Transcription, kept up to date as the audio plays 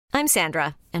I'm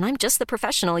Sandra, and I'm just the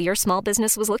professional your small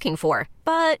business was looking for.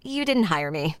 But you didn't hire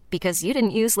me because you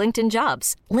didn't use LinkedIn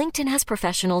Jobs. LinkedIn has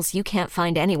professionals you can't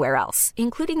find anywhere else,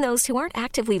 including those who aren't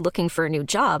actively looking for a new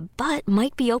job, but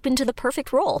might be open to the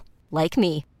perfect role, like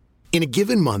me. In a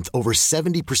given month, over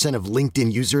 70% of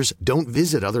LinkedIn users don't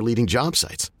visit other leading job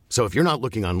sites. So if you're not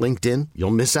looking on LinkedIn,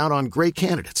 you'll miss out on great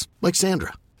candidates like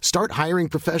Sandra. Start hiring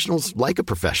professionals like a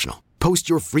professional. Post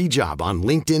your free job on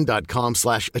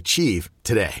linkedin.com/achieve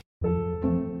today.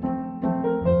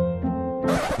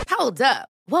 Hold up.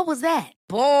 What was that?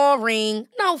 Boring.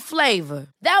 No flavor.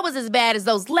 That was as bad as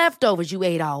those leftovers you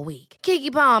ate all week.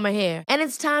 Keke Palmer here, and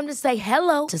it's time to say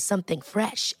hello to something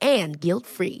fresh and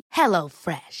guilt-free. Hello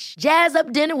Fresh. Jazz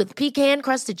up dinner with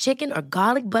pecan-crusted chicken or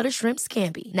garlic butter shrimp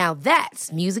scampi. Now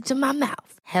that's music to my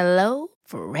mouth. Hello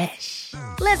Fresh.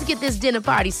 Let's get this dinner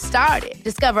party started.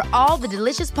 Discover all the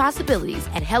delicious possibilities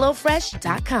at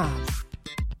hellofresh.com.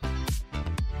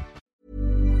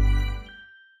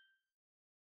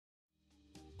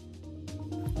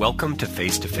 Welcome to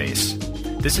Face to Face.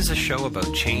 This is a show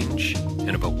about change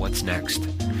and about what's next.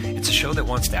 It's a show that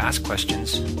wants to ask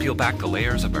questions, peel back the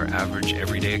layers of our average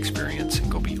everyday experience, and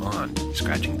go beyond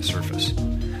scratching the surface.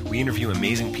 We interview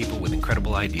amazing people with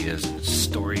incredible ideas and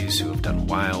stories who have done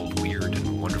wild, weird,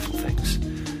 and wonderful things.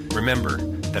 Remember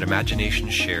that imagination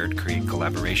shared creates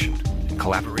collaboration, and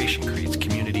collaboration creates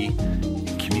community,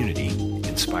 and community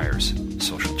inspires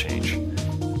social change.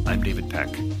 I'm David Peck,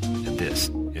 and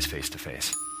this is Face to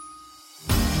Face.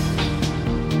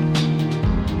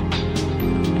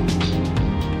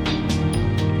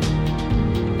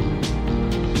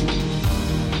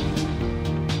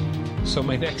 So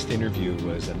my next interview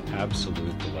was an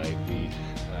absolute delight.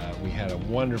 We had a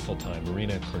wonderful time.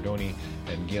 Marina Cordoni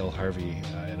and Gail Harvey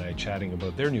and I chatting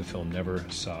about their new film, Never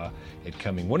Saw It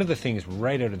Coming. One of the things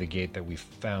right out of the gate that we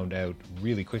found out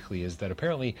really quickly is that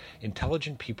apparently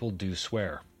intelligent people do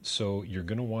swear. So you're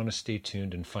going to want to stay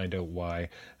tuned and find out why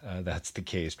that's the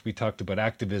case. We talked about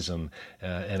activism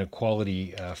and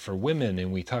equality for women,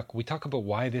 and we talk about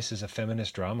why this is a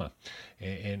feminist drama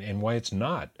and why it's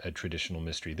not a traditional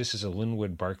mystery. This is a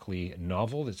Linwood Barclay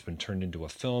novel that's been turned into a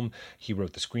film. He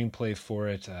wrote the screenplay for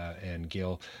it, and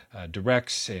Gail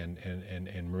directs, and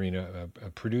Marina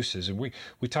produces. And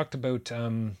we talked about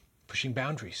pushing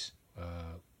boundaries.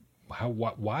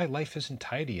 Why life isn't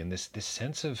tidy, and this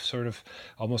sense of sort of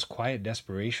almost quiet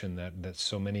desperation that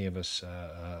so many of us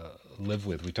live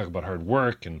with. We talk about hard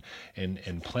work and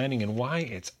planning, and why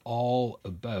it's all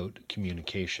about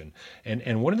communication.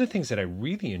 And one of the things that I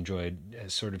really enjoyed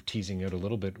sort of teasing out a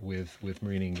little bit with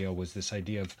Marina and Gail was this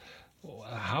idea of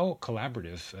how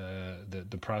collaborative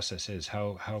the process is,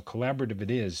 how collaborative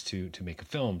it is to make a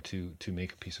film, to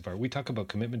make a piece of art. We talk about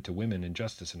commitment to women and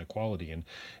justice and equality,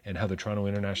 and how the Toronto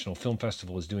International Film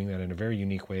Festival is doing that in a very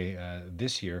unique way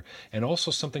this year, and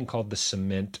also something called the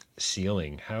cement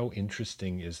ceiling. How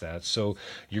interesting is that? So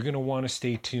you're going to want to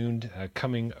stay tuned.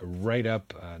 Coming right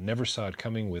up, Never Saw It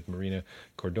Coming with Marina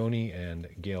Cordoni and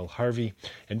Gail Harvey.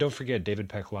 And don't forget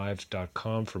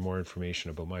davidpecklive.com for more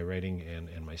information about my writing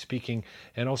and my speaking,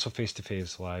 and also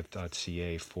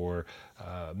face2facelive.ca for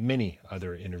many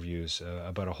other interviews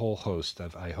about a whole host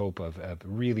of, I hope, of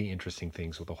really interesting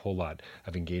things with a whole lot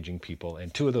of engaging people.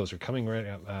 And two of those are coming right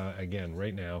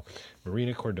now,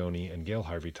 Marina Cordoni and Gail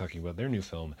Harvey talking about their new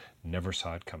film, Never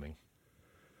Saw It Coming.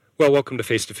 Well, welcome to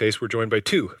Face to Face. We're joined by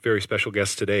two very special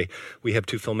guests today. We have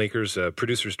two filmmakers,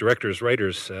 producers, directors,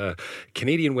 writers,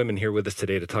 Canadian women here with us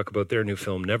today to talk about their new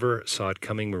film, Never Saw It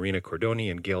Coming. Marina Cordoni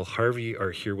and Gail Harvey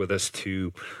are here with us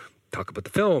to talk about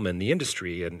the film and the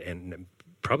industry and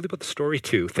probably about the story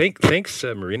too. Thanks,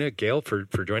 Marina, Gail, for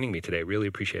joining me today. Really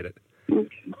appreciate it.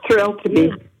 Thrilled to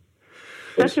be.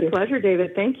 Such a pleasure,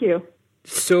 David. Thank you.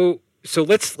 So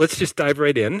let's just dive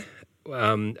right in.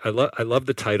 I love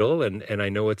the title, and I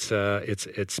know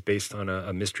it's based on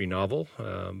a mystery novel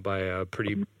by a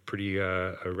pretty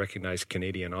recognized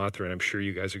Canadian author, and I'm sure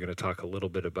you guys are going to talk a little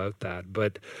bit about that.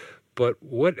 But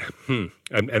what? And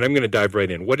I'm going to dive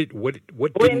right in. What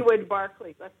Linwood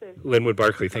Barclay. Linwood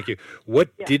Barclay. Thank you.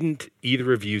 What didn't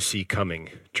either of you see coming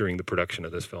during the production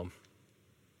of this film?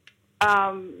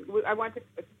 I wanted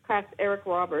to cast Eric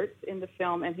Roberts in the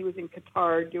film, and he was in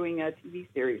Qatar doing a TV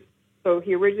series. So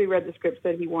he originally read the script,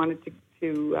 said he wanted to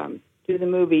do the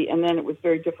movie, and then it was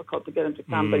very difficult to get him to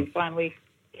come. But he finally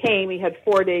came. He had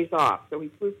 4 days off, so he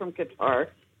flew from Qatar,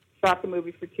 shot the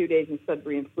movie for 2 days in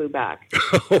Sudbury, and flew back.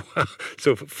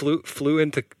 So flew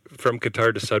from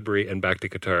Qatar to Sudbury and back to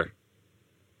Qatar.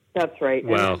 That's right.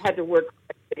 Wow. And had to work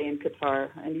in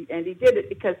Qatar, and he did it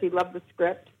because he loved the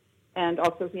script, and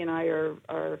also he and I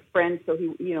are friends, so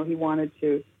he wanted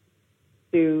to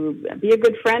to be a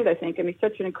good friend, I think. And he's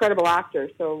such an incredible actor.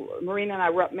 So Marina and I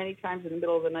were up many times in the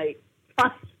middle of the night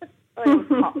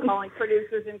calling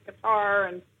producers in Qatar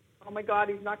and, oh, my God,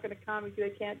 he's not going to come. They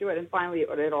can't do it. And finally,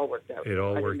 it all worked out. It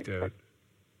all worked out.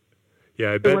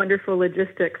 Yeah, I bet. The wonderful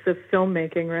logistics of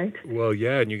filmmaking, right? Well,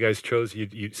 yeah, and you guys chose,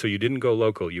 so you didn't go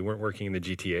local. You weren't working in the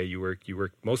GTA. You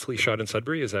worked mostly shot in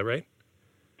Sudbury, is that right?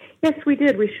 Yes, we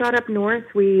did. We shot up north.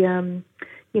 We, I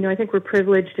think we're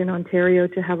privileged in Ontario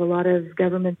to have a lot of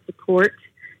government support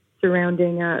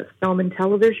surrounding film and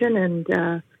television, and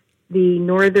the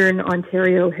Northern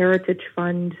Ontario Heritage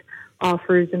Fund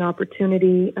offers an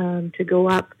opportunity to go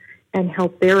up and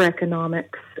help their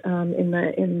economics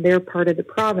in their part of the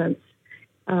province.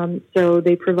 So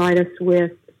they provide us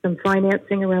with some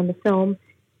financing around the film,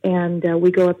 and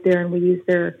we go up there and we use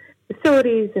their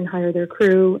facilities and hire their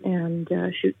crew and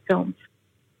shoot films.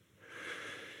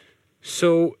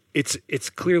 So it's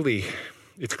clearly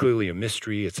a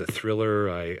mystery. It's a thriller.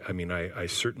 I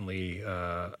certainly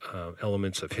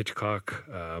elements of Hitchcock.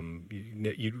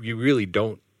 You really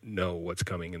don't know what's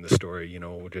coming in the story,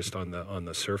 just on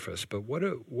the surface. But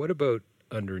what about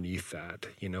underneath that,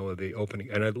 the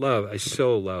opening? And I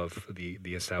so love the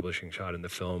establishing shot in the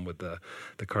film with the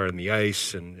car on the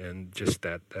ice and just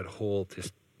that whole,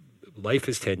 just life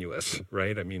is tenuous,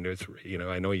 right? I mean, it's,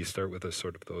 I know you start with a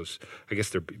sort of those, I guess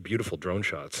they're beautiful drone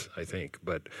shots, I think,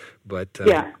 but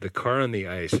the car on the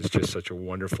ice is just such a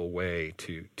wonderful way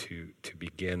to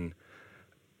begin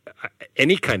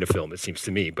any kind of film, it seems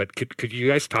to me. But could you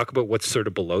guys talk about what's sort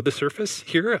of below the surface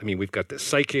here? I mean, we've got this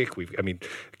psychic.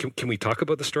 Can we talk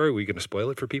about the story? Are we going to spoil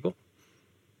it for people?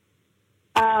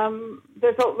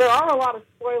 There are a lot of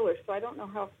spoilers, so I don't know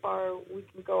how far we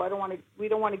can go. We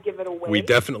don't want to give it away. We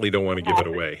definitely don't want to give it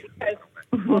away. Because,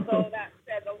 although that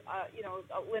said,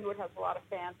 Linwood has a lot of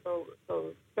fans, so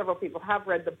several people have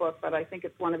read the book, but I think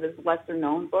it's one of his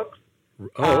lesser-known books.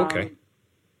 Oh, okay.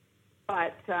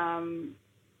 But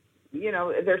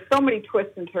there's so many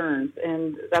twists and turns,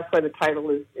 and that's why the title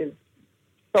is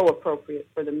so appropriate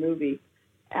for the movie.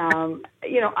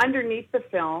 Underneath the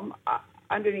film,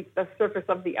 underneath the surface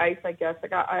of the ice, I guess,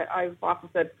 like I've often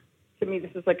said, to me,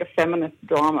 this is like a feminist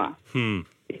drama.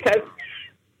 Because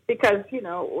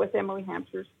with Emily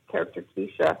Hampshire's character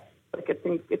Keisha, like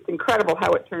it's incredible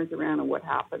how it turns around and what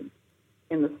happens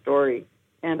in the story.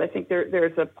 And I think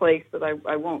there's a place that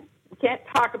we can't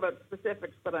talk about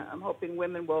specifics, but I'm hoping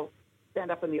women will stand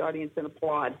up in the audience and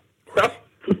applaud.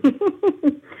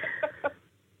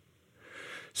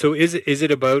 So is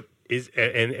it about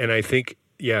and I think,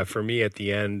 yeah, for me at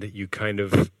the end, you're kind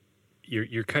of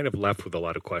left with a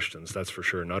lot of questions. That's for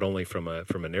sure. Not only from a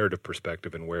narrative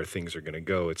perspective and where things are going to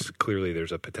go. It's clearly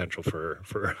there's a potential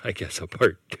for I guess a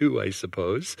part 2, I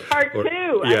suppose. Part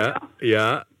 2. Yeah.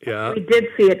 We did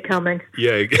see it coming.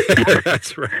 Yeah,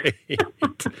 that's right.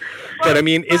 But I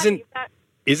mean,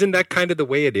 isn't that kind of the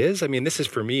way it is? I mean, this is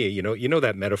for me, you know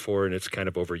that metaphor, and it's kind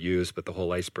of overused, but the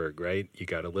whole iceberg, right? You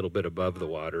got a little bit above the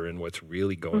water and what's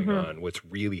really going on, what's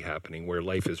really happening, where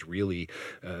life is really,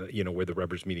 where the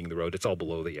rubber's meeting the road. It's all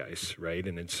below the ice, right?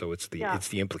 And so it's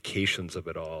the implications of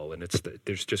it all, and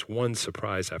there's just one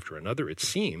surprise after another, it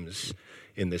seems,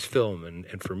 in this film.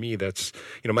 And for me, that's,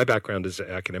 my background is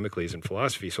academically is in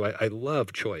philosophy. So I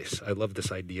love choice. I love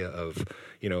this idea of,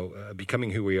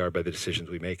 becoming who we are by the decisions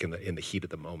we make in the heat of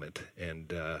the moment.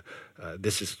 And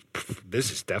this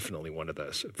is definitely one of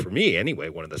the, for me anyway,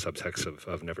 one of the subtexts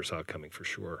of Never Saw It Coming, for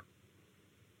sure.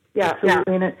 Yeah,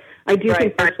 absolutely. And I do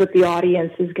think that's what the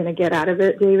audience is going to get out of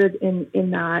it, David,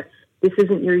 in that this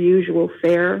isn't your usual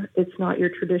fare. It's not your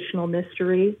traditional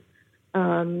mystery.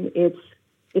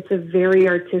 It's a very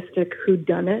artistic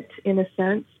whodunit in a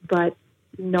sense, but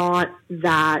not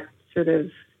that sort of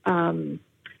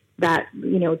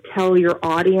tell your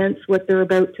audience what they're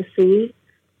about to see.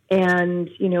 And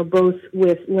both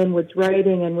with Linwood's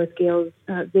writing and with Gail's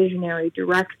visionary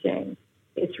directing,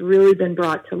 it's really been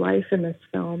brought to life in this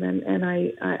film. And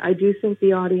I do think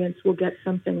the audience will get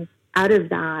something out of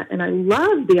that. And I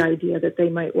love the idea that they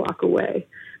might walk away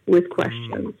with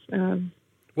questions.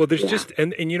 Well, there's just,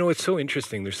 and it's so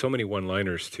interesting. There's so many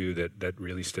one-liners too that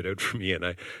really stood out for me, and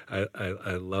I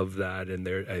love that. And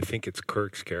I think it's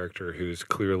Kirk's character who's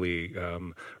clearly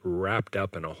wrapped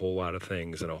up in a whole lot of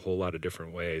things in a whole lot of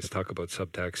different ways. Talk about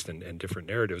subtext and different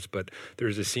narratives. But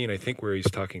there's a scene, I think, where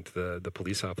he's talking to the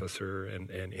police officer,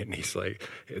 and he's like,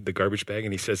 the garbage bag,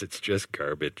 and he says it's just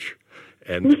garbage.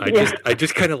 And I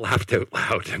just kind of laughed out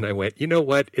loud, and I went, you know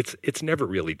what? It's never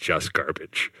really just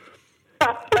garbage.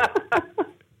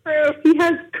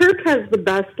 Kirk has the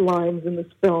best lines in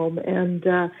this film, and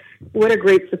what a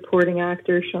great supporting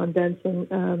actor Sean Benson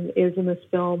is in this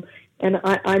film.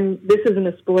 And this isn't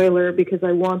a spoiler because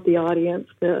I want the audience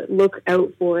to look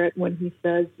out for it when he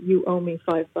says, "You owe me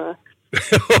 $5."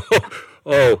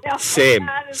 Same.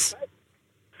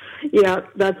 Yeah,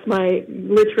 that's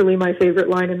literally my favorite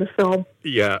line in the film.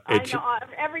 Yeah, I know.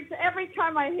 Every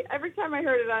time I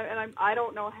heard it, I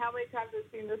don't know how many times I've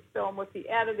seen this film with the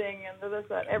editing and this.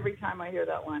 Every time I hear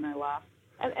that line, I laugh.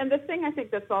 And the thing I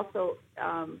think that's also,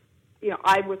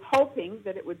 I was hoping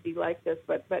that it would be like this,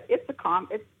 but it's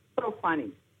it's so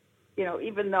funny,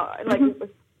 even though it was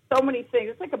so many things.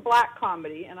 It's like a black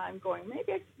comedy, and I'm going,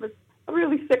 maybe it's a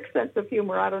really sick sense of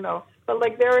humor. I don't know, but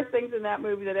there are things in that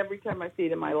movie that every time I see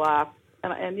them, I laugh,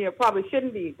 and probably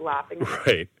shouldn't be laughing.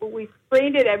 Right. But we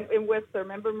screened it in Whistler,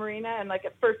 remember, Marina? And at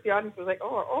first the audience was like,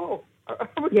 are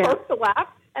we supposed to laugh?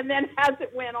 And then as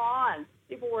it went on,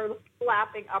 people were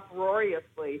laughing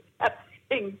uproariously at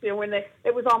things. When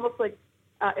it was almost like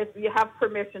if you have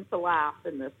permission to laugh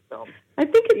in this film. I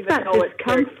think it's that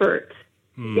discomfort.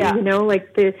 Yeah.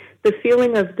 The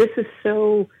feeling of this is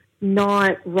so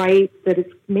not right that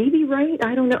it's maybe right.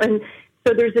 I don't know. And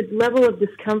so there's a level of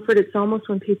discomfort. It's almost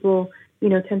when people,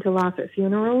 tend to laugh at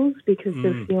funerals because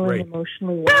they're feeling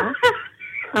emotionally washed.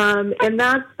 And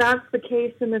that's the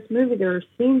case in this movie. There are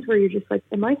scenes where you're just like,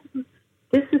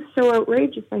 this is so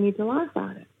outrageous, I need to laugh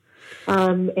at it.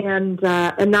 And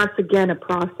that's, again, a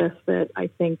process that I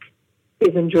think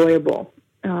is enjoyable.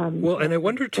 And I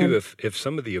wonder, too, if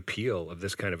some of the appeal of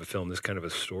this kind of a film, this kind of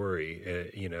a story,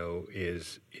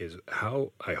 is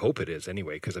how, I hope it is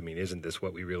anyway, because, isn't this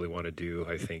what we really want to do?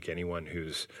 I think anyone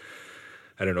who's,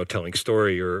 telling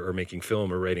story or making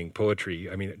film or writing poetry,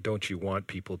 don't you want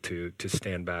people to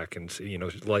stand back and say,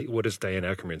 light, what does Diane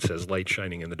Ackerman says, light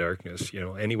shining in the darkness,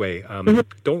 anyway,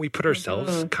 don't we put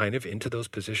ourselves kind of into those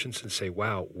positions and say,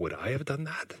 wow, would I have done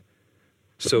that?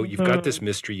 So you've got this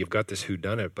mystery, you've got this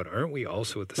whodunit, but aren't we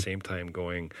also at the same time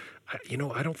going,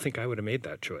 I don't think I would have made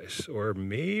that choice, or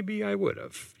maybe I would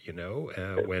have,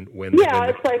 when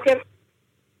it's like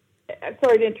I'm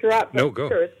sorry to interrupt. No, go.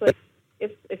 Sure, it's like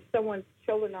if someone's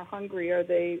children are hungry, are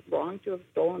they wrong to have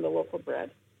stolen the local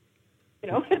bread?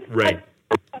 Right.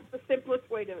 That's the simplest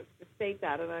way to state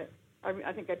that, and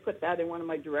I think I put that in one of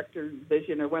my director's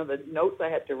vision or one of the notes I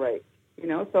had to write.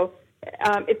 So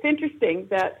it's interesting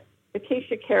that the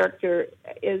Keisha character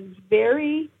is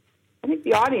I think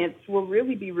the audience will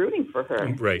really be rooting for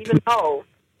her. Right.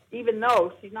 Even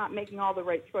though she's not making all the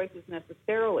right choices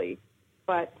necessarily.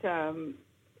 But,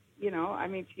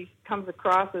 she comes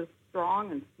across as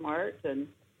strong and smart and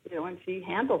she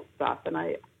handles stuff. And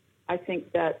I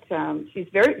think that she's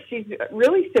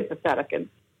really sympathetic. And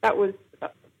that was,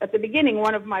 at the beginning,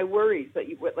 one of my worries that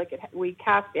we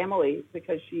cast Emily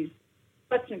because she's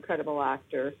such an incredible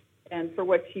actor and for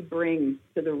what she brings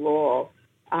to the role.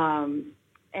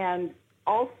 And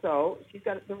also, she's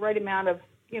got the right amount of,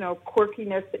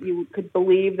 quirkiness that you could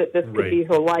believe that this could be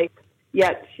her life,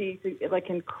 yet she's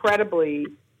incredibly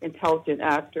intelligent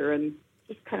actor and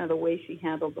just kind of the way she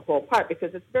handled the whole part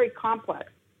because it's very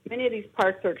complex. Many of these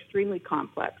parts are extremely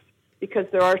complex because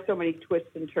there are so many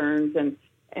twists and turns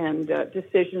and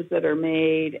decisions that are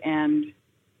made and,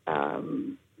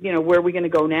 where are we going to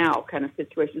go now kind of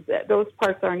situations. Those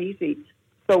parts aren't easy.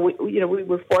 So, we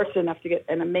were fortunate enough to get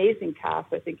an amazing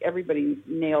cast. I think everybody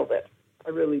nailed it. I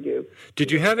really do.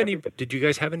 Did you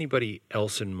guys have anybody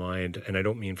else in mind, and I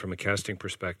don't mean from a casting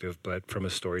perspective, but from a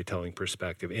storytelling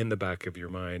perspective, in the back of your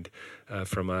mind,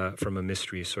 from a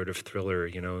mystery sort of thriller,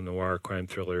 noir crime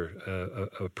thriller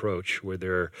approach? Were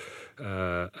there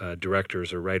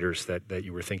directors or writers that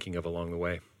you were thinking of along the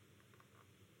way?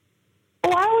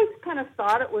 Well, I always kind of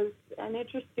thought it was an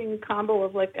interesting combo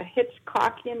of like a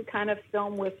Hitchcockian kind of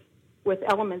film with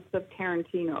elements of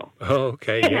Tarantino. Oh,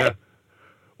 okay, yeah.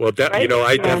 Well,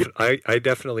 I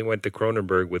definitely went to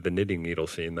Cronenberg with the knitting needle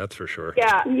scene. That's for sure.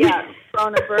 Yeah,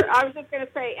 Cronenberg. I was just going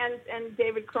to say, and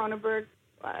David Cronenberg.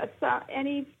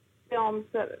 Any films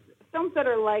that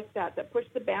are like that push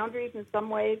the boundaries in some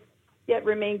ways, yet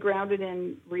remain grounded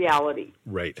in reality.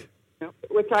 Right.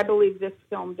 Which I believe this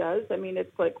film does.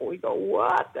 It's like we go,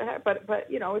 what the heck? But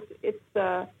it's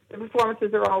the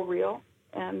performances are all real,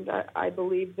 and I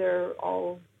believe they're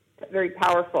all very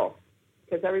powerful.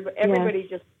 Because everybody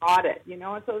just got it,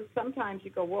 and so sometimes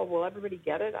you go, well, will everybody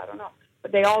get it? I don't know.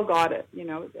 But they all got it,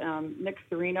 Nick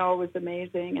Serino was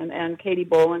amazing, and Katie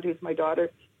Boland, who's my daughter,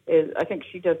 I think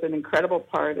she does an incredible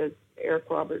part as Eric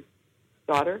Roberts'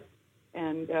 daughter.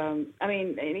 And,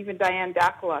 and even Diane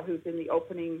Dacula, who's in the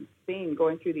opening scene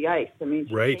going through the ice. She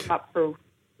came up for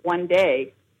one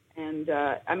day, and,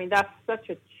 that's such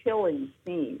a chilling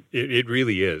scene. It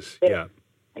really is, yeah.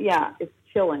 Yeah, it's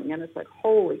chilling, and it's like,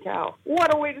 holy cow,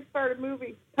 what a way to start a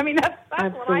movie. I mean, that's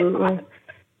Absolutely. what I thought.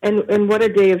 And what a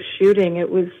day of shooting. It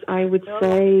was, I would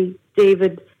say,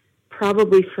 David,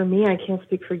 probably for me, I can't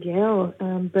speak for Gail,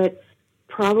 but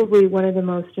probably one of the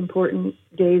most important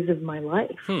days of my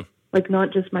life. Like,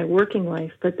 not just my working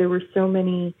life, but there were so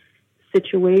many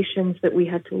situations that we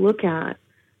had to look at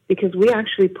because we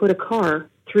actually put a car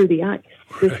through the ice.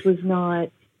 This was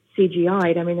not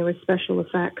CGI'd. I mean, there were special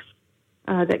effects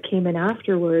that came in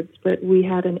afterwards, but we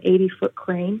had an 80-foot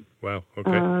crane. Wow.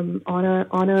 Okay.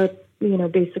 On a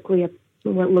basically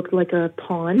what looked like a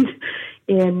pond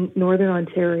in northern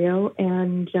Ontario,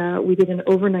 and we did an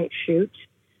overnight shoot,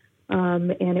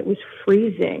 and it was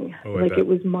freezing. It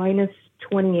was minus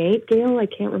 28, Gail. I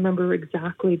can't remember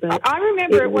exactly, but I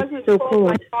remember it wasn't so cold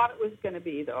cold. I thought it was going to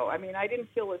be, though. I mean, I didn't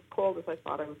feel as cold as I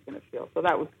thought I was going to feel, so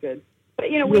that was good.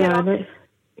 But we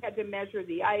had to measure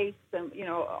the ice, and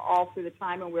all through the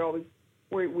time, and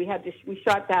we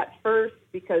shot that first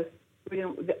because we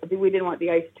didn't want the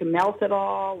ice to melt at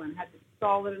all, and had to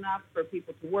solid enough for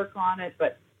people to work on it,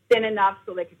 but thin enough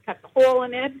so they could cut the hole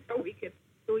in it. So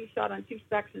we shot on two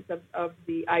sections of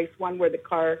the ice, one where the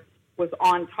car was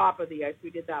on top of the ice. We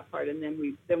did that part, and then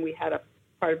we had a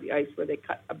part of the ice where they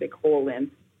cut a big hole in,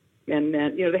 and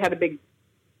then they had a big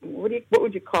what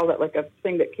would you call that? Like a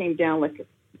thing that came down like a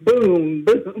boom,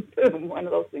 boom, boom. One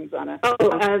of those things on a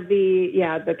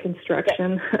the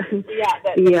construction.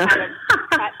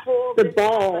 That hole. The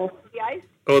ball. The ice.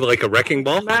 Oh, like a wrecking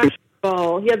ball.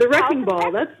 Ball. Yeah, the wrecking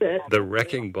ball. That's it. The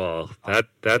Wrecking Ball.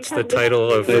 That's the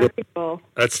title of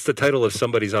That's the title of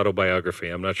somebody's autobiography.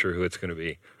 I'm not sure who it's going to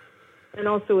be. And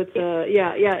also, it's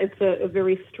a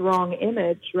very strong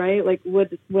image, right? Like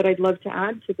what I'd love to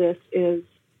add to this is,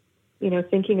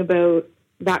 thinking about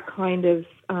that kind of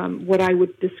what I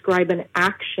would describe an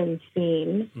action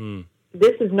scene.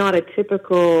 This is not a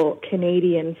typical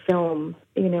Canadian film,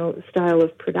 style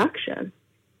of production.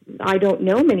 I don't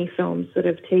know many films that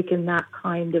have taken that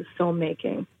kind of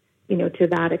filmmaking, to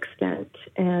that extent.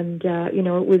 And, it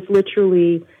was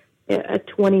literally a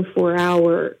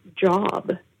 24-hour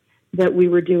job that we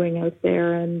were doing out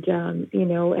there. And,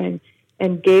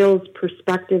 and Gail's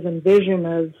perspective and vision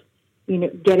of,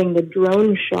 getting the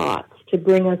drone shots to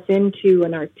bring us into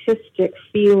an artistic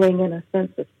feeling and a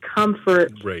sense of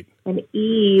comfort and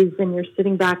ease. And you're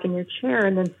sitting back in your chair,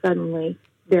 and then suddenly,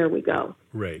 there we go.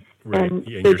 Right. And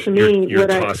so to me, you're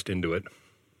tossed into it.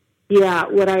 Yeah,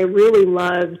 what I really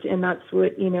loved, and that's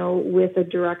what, with a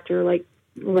director like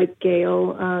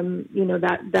Gail,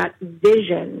 that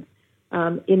vision,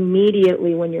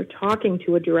 immediately when you're talking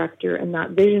to a director and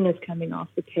that vision is coming off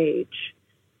the page,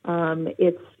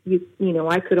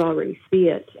 I could already see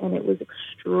it, and it was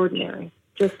extraordinary.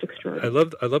 Just extraordinary.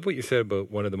 I love what you said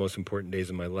about one of the most important days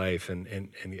of my life,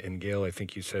 and Gail, I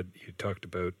think you talked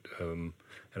about, and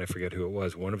I forget who it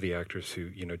was, one of the actors who,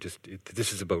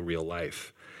 this is about real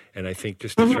life. And I think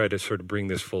just to try to sort of bring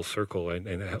this full circle,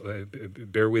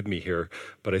 and bear with me here,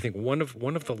 but I think one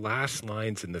of the last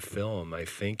lines in the film, I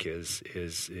think, is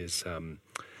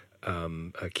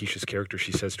Keisha's character.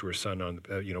 She says to her son,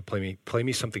 play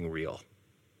me something real.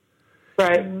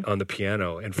 Right. On the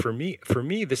piano. And for me,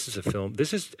 this is a film.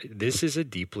 This is a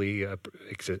deeply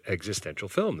existential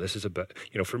film. This is about,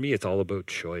 for me, it's all about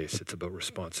choice. It's about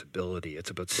responsibility. It's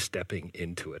about stepping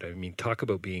into it. I mean, talk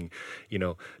about being,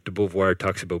 de Beauvoir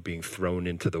talks about being thrown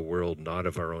into the world not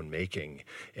of our own making,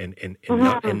 and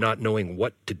not knowing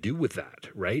what to do with that,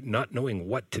 right? Not knowing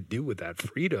what to do with that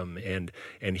freedom. And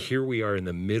here we are in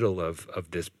the middle of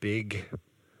this big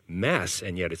mess,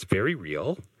 and yet it's very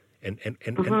real.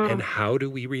 And how do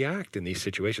we react in these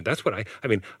situations? That's what I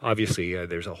mean, obviously,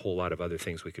 there's a whole lot of other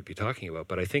things we could be talking about,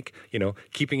 but I think,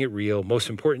 keeping it real, most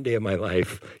important day of my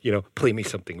life, play me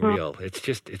something real. It's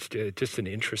just an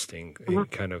interesting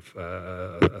kind of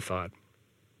a thought.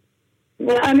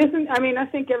 Yeah, and I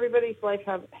think everybody's life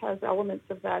has elements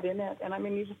of that in it. And I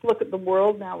mean, you just look at the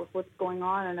world now with what's going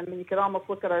on, and I mean, you could almost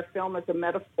look at our film as a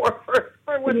metaphor for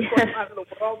what's going on in the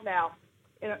world now,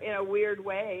 in a weird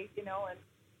way, and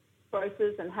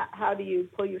choices, and how do you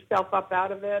pull yourself up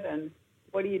out of it, and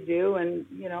what do you do, and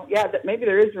that maybe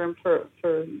there is room for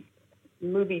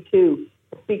movie 2,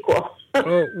 a sequel.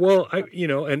 Oh well, it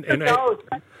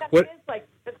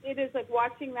is like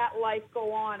watching that life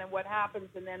go on and what happens,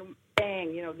 and then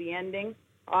bang, the ending,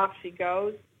 off she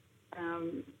goes,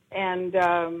 you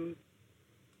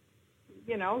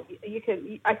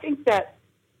can. I think that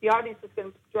the audience is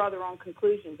going to draw their own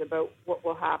conclusions about what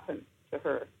will happen to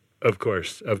her. Of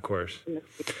course.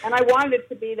 And I wanted it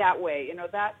to be that way.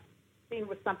 That scene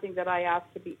was something that I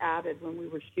asked to be added when we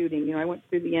were shooting. I went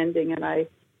through the ending, and I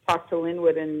talked to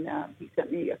Linwood, and he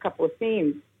sent me a couple of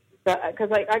scenes because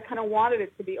I kind of wanted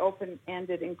it to be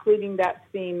open-ended, including that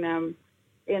scene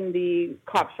in the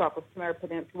cop shop with Tamara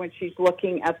Peninsula when she's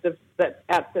looking at the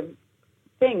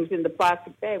things in the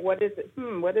plastic bag. What is it?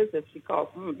 What is this? She calls.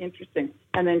 Interesting.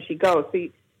 And then she goes.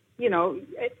 See,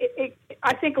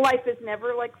 I think life is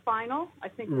never like final. I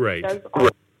think it does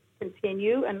always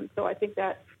continue, and so I think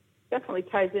that definitely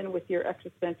ties in with your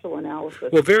existential analysis.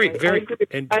 Well, I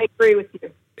agree with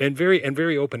you. And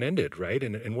very open-ended, right?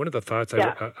 And one of the thoughts,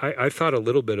 I thought a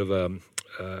little bit of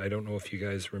I don't know if you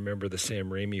guys remember the Sam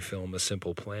Raimi film, A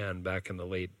Simple Plan, back in the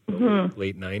late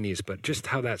 90s, but just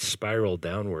how that spiral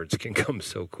downwards can come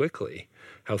so quickly,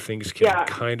 how things can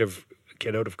kind of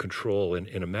get out of control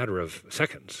in a matter of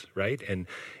seconds, right? And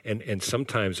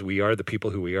sometimes we are the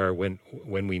people who we are when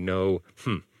we know,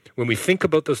 when we think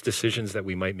about those decisions that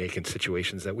we might make in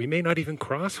situations that we may not even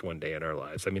cross one day in our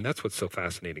lives. I mean, that's what's so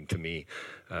fascinating to me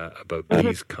about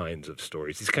these kinds of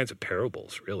stories, these kinds of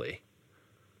parables, really.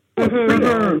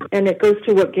 And it goes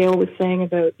to what Gail was saying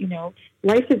about,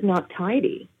 life is not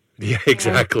tidy. Yeah,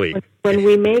 exactly. When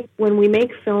we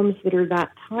make films that are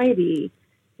that tidy,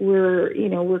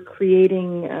 we're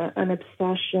creating an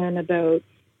obsession about,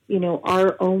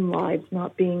 our own lives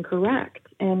not being correct.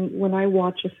 And when I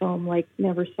watch a film like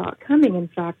Never Saw It Coming, in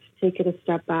fact, take it a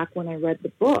step back when I read the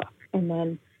book and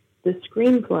then the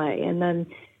screenplay and then,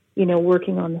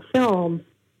 working on the film,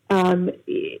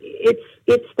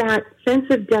 it's that sense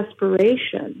of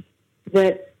desperation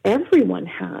that everyone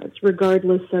has,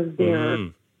 regardless of their,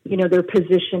 their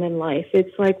position in life.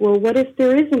 It's like, well, what if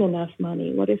there isn't enough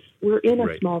money? What if we're in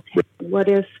a small town? What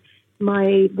if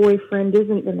my boyfriend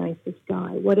isn't the nicest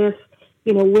guy? What if,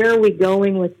 where are we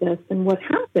going with this? And what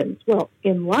happens? Well,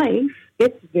 in life,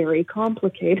 it's very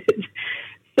complicated.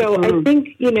 So I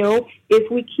think, if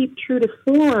we keep true to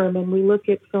form and we look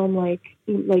at film like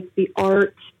the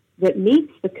art that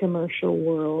meets the commercial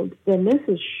world, then this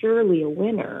is surely a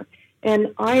winner.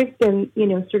 And I've been,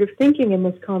 sort of thinking in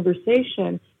this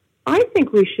conversation, I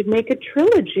think we should make a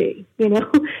trilogy,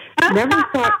 Never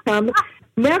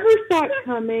saw it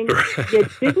coming. You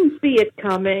didn't see it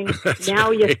coming.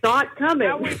 Now you saw it coming.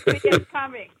 Now we see it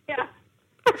coming. Yeah.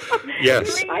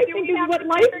 Yes. I think is what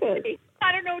life is.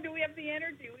 I don't know. Do we have the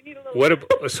energy? We need a little.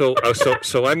 So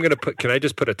I'm going to put. Can I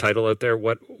just put a title out there?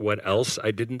 What else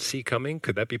I didn't see coming?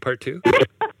 Could that be part 2?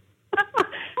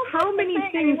 How many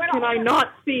things can I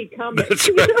not see coming? That's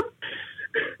right.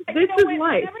 This is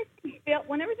life.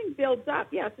 When everything builds up,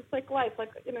 yes, it's like life.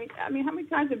 Like, how many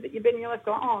times have you been in your life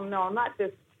going, oh, no, not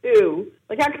this too.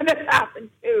 Like, how could this happen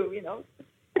too,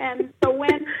 And so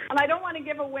and I don't want to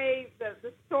give away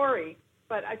the story,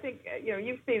 but I think,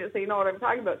 you've seen it, so you know what I'm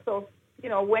talking about. So,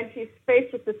 when she's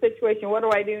faced with the situation, what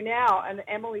do I do now? And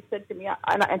Emily said to me,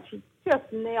 and she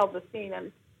just nailed the scene,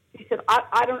 and she said,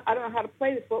 I don't know how to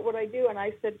play this. What would I do? And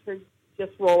I said to her,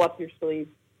 just roll up your sleeves.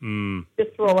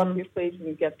 Just roll up your sleeves and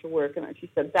you get to work. And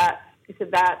she said that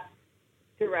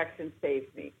direction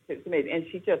saved me. And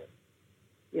she just,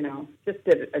 just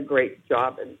did a great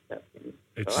job and stuff.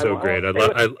 It's so great. I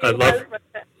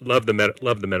love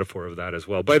the metaphor of that as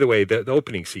well. By the way, the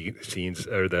opening scenes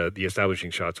or the establishing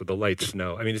shots with the light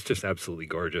snow. I mean, it's just absolutely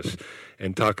gorgeous.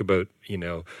 And talk about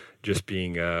just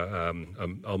being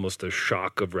almost a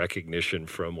shock of recognition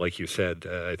from, like you said,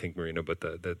 I think, Marina, but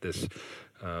this.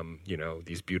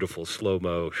 These beautiful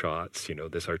slow-mo shots,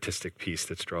 this artistic piece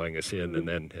that's drawing us in,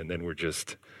 and then we're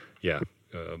just, the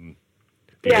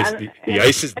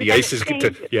ice is going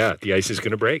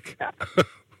to break.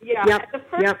 Yeah.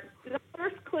 The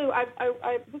first clue,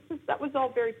 that was all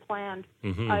very planned.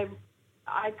 Mm-hmm.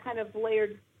 I kind of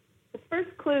layered. The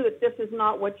first clue that this is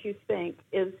not what you think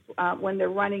is when they're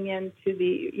running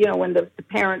into when the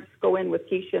parents go in with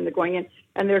Keisha and they're going in,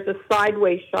 and there's a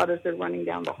sideways shot as they're running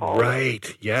down the hall.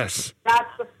 Right, yes.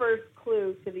 That's the first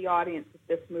clue to the audience that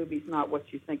this movie's not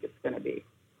what you think it's going to be.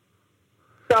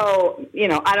 So, I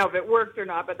don't know if it worked or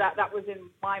not, but that was in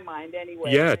my mind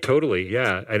anyway. Yeah, totally.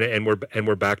 Yeah, and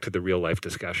we're back to the real life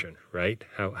discussion, right?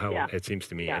 How it seems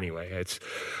to me anyway.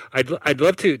 I'd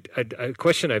love to. A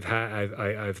question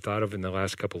I've thought of in the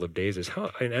last couple of days is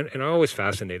how, and I'm always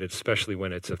fascinated, especially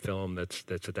when it's a film that's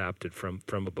adapted from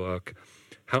a book.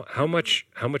 How much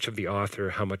of the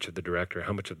author, how much of the director,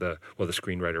 how much of the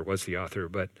screenwriter was the author,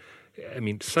 but. I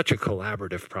mean, such a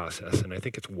collaborative process, and I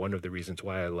think it's one of the reasons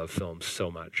why I love films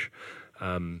so much.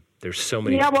 There's so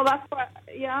many. Yeah, well, that's why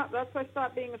I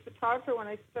stopped being a photographer when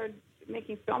I started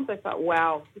making films. I thought,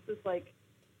 wow, this is like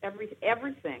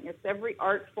everything. It's every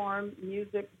art form,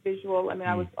 music, visual. I mean,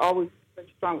 I was always such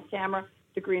a strong camera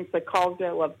degree in psychology.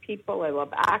 I love people. I love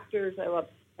actors. I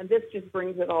And this just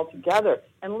brings it all together.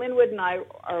 And Linwood and I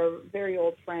are very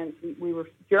old friends. We were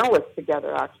journalists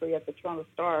together, actually, at the Toronto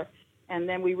Star. And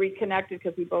then we reconnected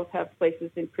because we both have places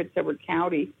in Prince Edward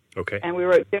County. Okay. And we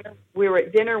were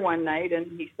at dinner one night,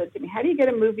 and he said to me, "How do you get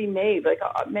a movie made? Like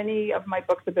many of my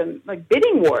books have been like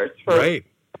bidding wars for big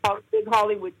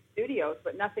Hollywood studios,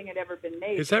 but nothing had ever been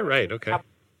made." Is that right? Okay.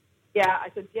 Yeah, I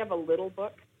said, "Do you have a little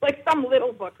book, like some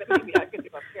little book that maybe I could do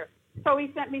up here?" So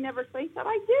he sent me Never Saw. He said,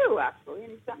 "I do actually,"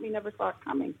 and he sent me Never Saw It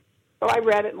Coming. So I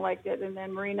read it and liked it, and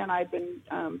then Marina and I have been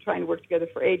trying to work together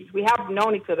for ages. We have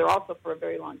known each other also for a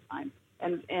very long time,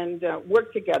 and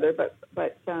worked together. But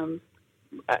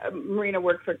Marina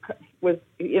was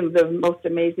the most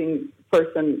amazing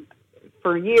person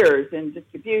for years in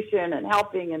distribution and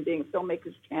helping and being a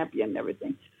filmmaker's champion and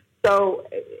everything. So,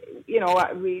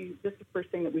 this is the first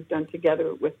thing that we've done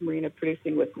together with Marina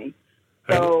producing with me.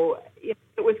 So it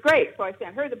was great. So I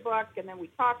sent her the book, and then we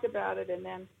talked about it, and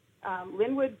then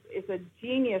Linwood is a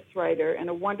genius writer and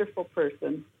a wonderful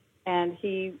person, and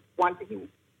I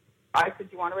said, "Do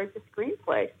you want to write the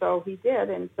screenplay?" So he did,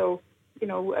 and so,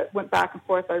 went back and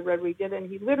forth. I read what he did, and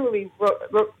he literally wrote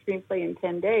the screenplay in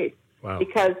 10 days. Wow.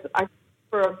 Because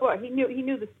for a book, he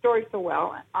knew the story so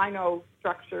well. I know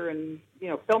structure and,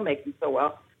 filmmaking so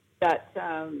well that,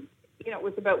 it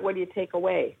was about what do you take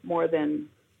away more than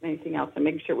anything else, and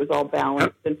making sure it was all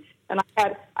balanced. And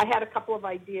I had a couple of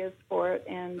ideas for it,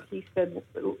 and he said,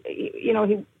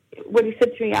 what he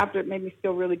said to me after it made me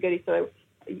feel really good. He said,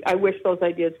 I wish those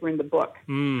ideas were in the book.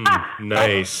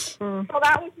 Nice. So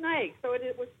that was nice. So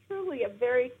it was truly a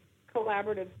very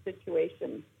collaborative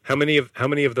situation. How many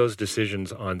of those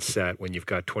decisions on set, when you've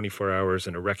got 24 hours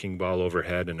and a wrecking ball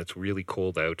overhead and it's really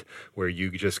cold out, where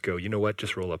you just go, you know what,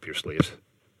 just roll up your sleeves?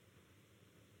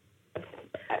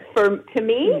 To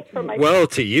me? Well,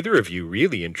 to either of you,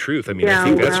 really, in truth. I mean, I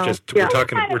think that's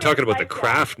we're talking about the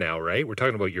craft now, right? We're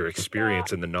talking about your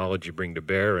experience and the knowledge you bring to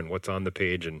bear and what's on the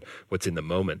page and what's in the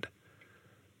moment.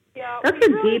 Yeah, that's a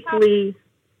deeply...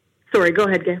 Sorry, go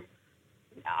ahead, Gail.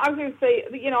 I was going to say,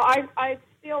 I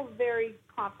feel very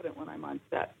confident when I'm on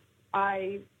set.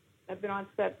 I've been on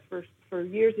set for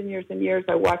years and years and years.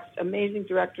 I watched amazing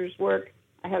directors work.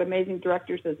 I had amazing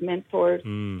directors as mentors,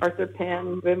 Arthur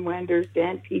Penn, Wim Wenders,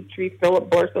 Dan Petrie, Philip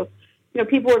Borsos.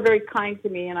 People were very kind to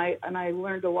me, and I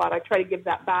learned a lot. I try to give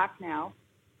that back now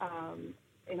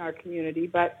in our community.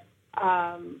 But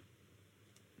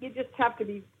you just have to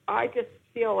be, I just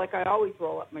feel like I always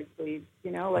roll up my sleeves,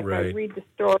 right. I read the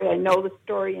story. I know the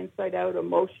story inside out,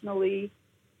 emotionally,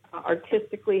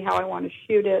 artistically, how I want to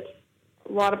shoot it.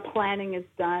 A lot of planning is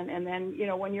done. And then,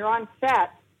 when you're on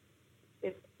set,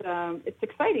 it's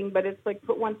exciting, but it's like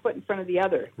put one foot in front of the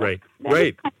other. Right. That's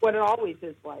kind of what it always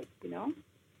is like,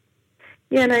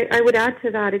 Yeah, and I would add to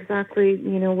that exactly,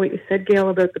 what you said, Gail,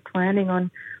 about the planning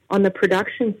on the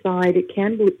production side. It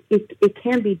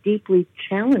can be deeply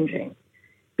challenging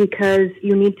because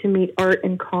you need to meet art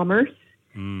and commerce,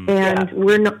 and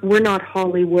we're not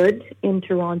Hollywood in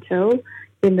Toronto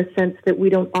in the sense that we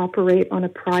don't operate on a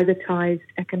privatized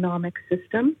economic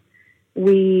system.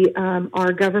 We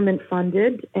are government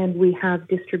funded, and we have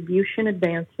distribution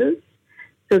advances.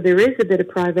 So there is a bit of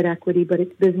private equity, but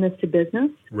it's business to business,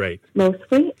 right?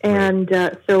 Mostly, and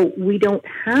so we don't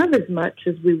have as much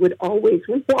as we would always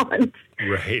want.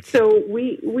 Right. So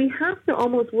we have to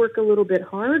almost work a little bit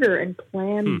harder and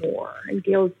plan more. And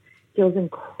Gail's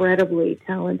incredibly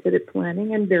talented at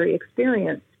planning and very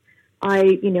experienced.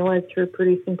 I, as her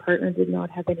producing partner, did not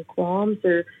have any qualms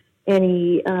or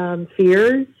any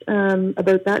fears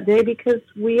about that day because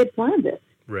we had planned it.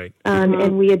 Right.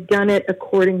 And we had done it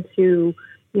according to,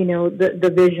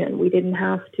 the vision. We didn't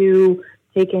have to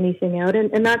take anything out.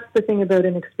 And that's the thing about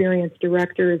an experienced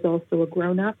director is also a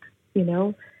grown-up,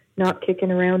 not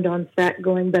kicking around on set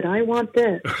going, but I want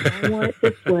this. I want it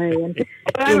this way. And,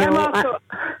 I'm also,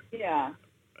 yeah,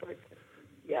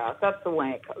 that's the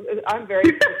way. I'm very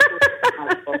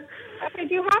responsible. I mean,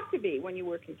 you have to be when you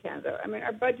work in Canada. I mean,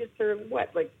 our budgets are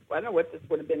what? Like, I don't know what this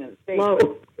would have been in the States. Low.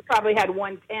 We probably had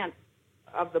 1/10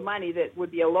 of the money that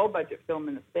would be a low-budget film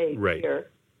in the States here.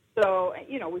 So,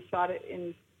 we shot it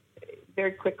in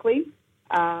very quickly.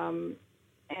 And,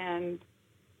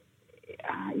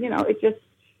 it just,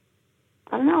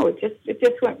 I don't know, it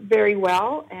just went very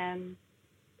well. And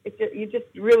you just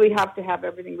really have to have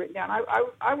everything written down.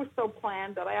 I was so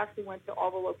planned that I actually went to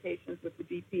all the locations with the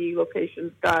DP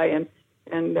locations guy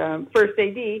and first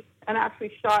AD, and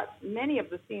actually shot many of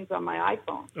the scenes on my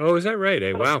iPhone. Oh, is that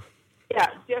right? Wow. Yeah,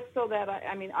 just so that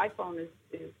iPhone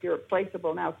is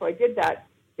irreplaceable now. So I did that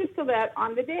just so that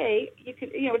on the day you could,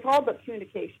 it's all about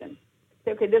communication.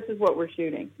 Say, okay, this is what we're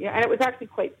shooting. Yeah, and it was actually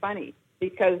quite funny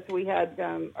because we had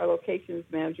our locations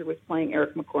manager was playing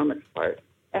Eric McCormick's part.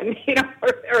 And,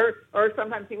 or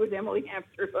sometimes he was Emily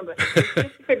Hampshire or something. Just to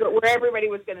figure out where everybody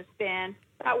was going to stand.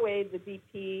 That way the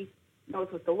DP knows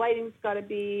what the lighting's got to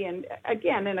be. And,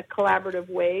 again, in a collaborative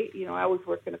way. I always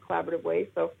work in a collaborative way.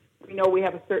 So we know we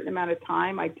have a certain amount of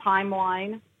time. I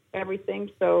timeline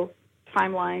everything. So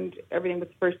timelined everything with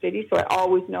the first AD. So I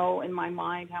always know in my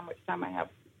mind how much time I have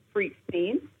for each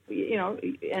scene.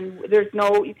 And there's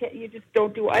no, you just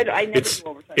don't do, I never do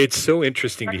overtime. It's so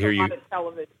interesting to hear you.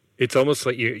 Television. It's almost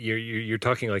like you're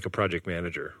talking like a project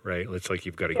manager, right? It's like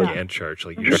you've got a Gantt chart.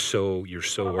 Like you're so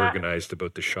organized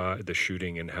about the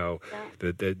shooting, and how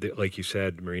the like you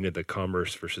said, Marina, the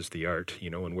commerce versus the art,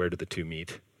 and where do the two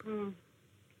meet? Mm.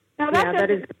 Now that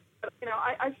is,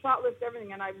 I shot list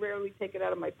everything, and I rarely take it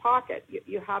out of my pocket.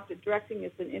 You have to, directing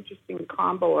is an interesting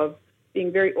combo of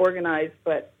being very organized,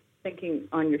 but thinking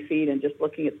on your feet and just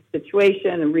looking at the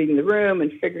situation and reading the room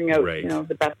and figuring out,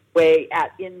 the best way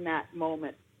in that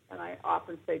moment. And I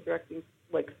often say directing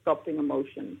like sculpting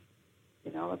emotions.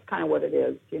 That's kind of what it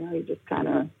is. You just kind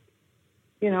of,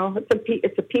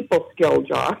 it's a people skill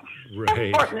job.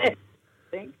 Right. I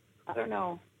think. I don't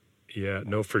know. Yeah,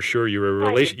 no, for sure. You're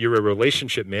a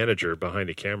relationship manager behind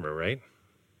a camera, right?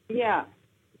 Yeah.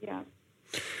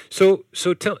 So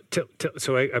tell.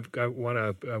 So I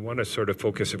want to sort of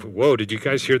focus. Whoa! Did you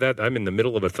guys hear that? I'm in the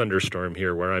middle of a thunderstorm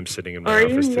here, where I'm sitting in my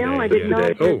office today. No, I did not.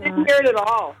 I didn't hear it at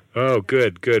all. Oh,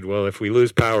 good. Well, if we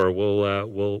lose power,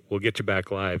 we'll get you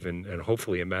back live, and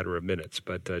hopefully a matter of minutes.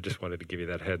 But just wanted to give you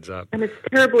that heads up. And it's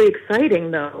terribly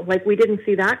exciting, though. Like we didn't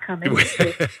see that coming.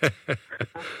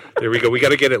 There we go. We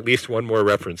got to get at least one more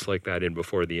reference like that in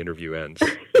before the interview ends.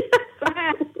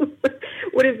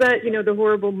 What is that? The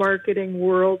horrible marketing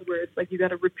world where it's like you got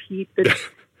to repeat the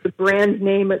brand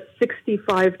name at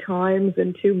 65 times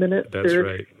in 2 minutes. That's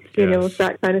right. Yes.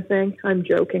 That kind of thing. I'm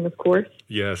joking, of course.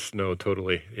 Yes, no,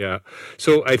 totally. Yeah.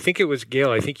 So I think it was,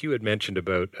 Gail, I think you had mentioned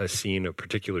about a scene,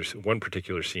 one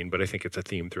particular scene, but I think it's a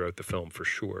theme throughout the film for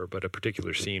sure, but a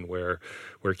particular scene where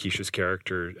Keisha's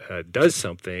character does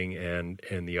something and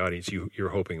the audience, you're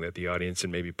hoping that the audience,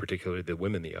 and maybe particularly the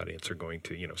women in the audience, are going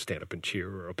to, stand up and cheer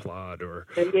or applaud or...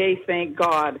 Yay, thank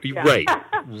God. Yeah.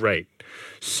 Right.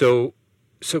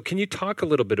 So can you talk a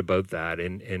little bit about that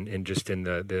and just in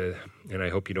the and I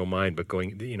hope you don't mind, but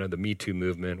going, the Me Too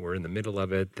movement, we're in the middle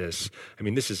of it. This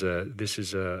is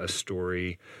a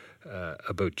story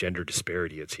about gender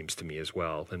disparity, it seems to me as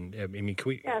well. And I mean, can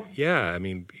we? Yeah.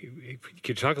 Could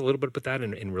you talk a little bit about that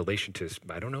in relation to,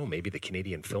 I don't know, maybe the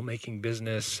Canadian filmmaking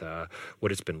business,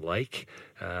 what it's been like?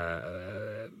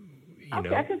 I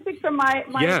can speak from my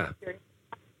experience.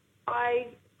 I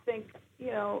think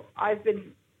I've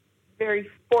been very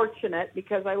fortunate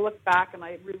because I look back and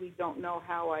I really don't know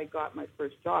how I got my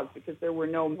first jobs because there were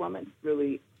no women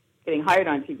really getting hired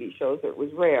on TV shows. It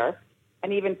was rare.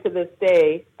 And even to this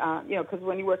day, because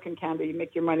when you work in Canada, you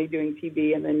make your money doing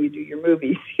TV and then you do your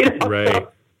movies, Right.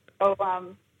 So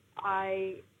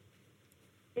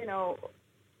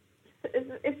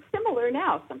it's similar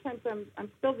now. Sometimes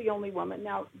I'm still the only woman.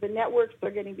 Now, the networks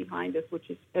are getting behind us,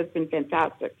 which has been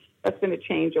fantastic. That's been a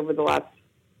change over the last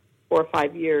 4 or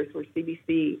 5 years, where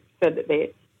CBC said that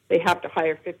they have to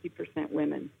hire 50%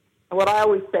 women. And what I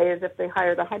always say is if they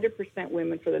hired 100%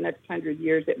 women for the next 100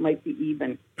 years, it might be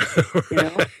even.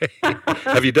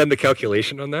 Have you done the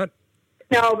calculation on that?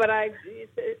 No, but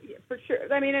for sure.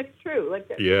 I mean, it's true. Like,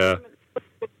 yeah,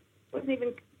 it wasn't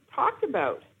even talked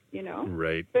about.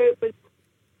 Right. But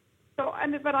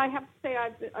I have to say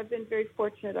I've been very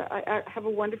fortunate. I have a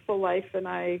wonderful life, and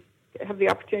I have the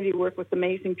opportunity to work with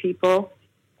amazing people.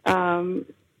 And,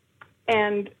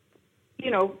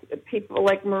 people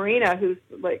like Marina, who's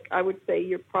like, I would say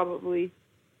you're probably,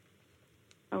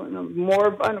 I don't know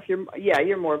if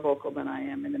you're more vocal than I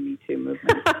am in the Me Too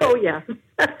movement. Oh, yeah.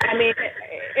 I mean,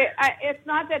 it's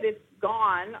not that it's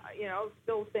gone,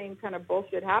 still the same kind of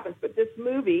bullshit happens, but this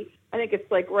movie, I think it's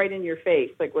like right in your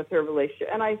face, like with her relationship.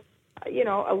 And a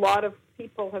lot of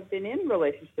people have been in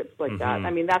relationships like that. I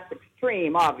mean, that's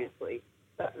extreme, obviously.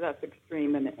 That's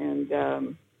extreme,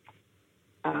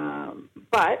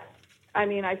 but I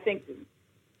mean, I think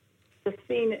there's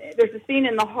a scene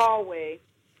in the hallway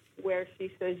where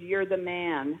she says, "You're the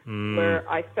man," where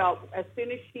I felt as soon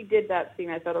as she did that scene,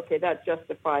 I thought, okay, that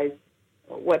justifies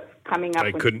what's coming up.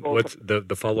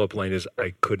 The follow-up line is,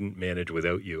 "I couldn't manage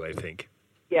without you," I think.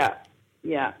 Yeah.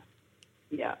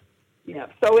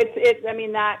 So it's I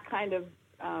mean, that kind of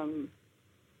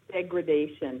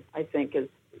degradation, I think, is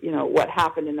what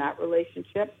happened in that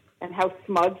relationship, and how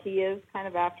smug he is kind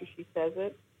of after she says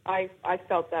it. I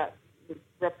felt that was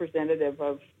representative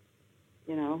of,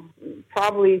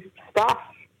 probably stuff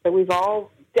that we've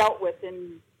all dealt with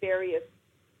in various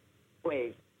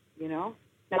ways, you know?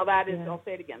 Now that is, I'll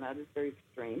say it again, that is very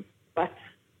extreme, but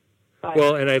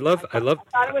well, and I thought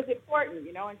it was important,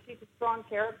 you know, and she's a strong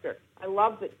character. I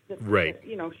love that right.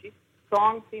 You know, she's a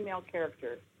strong female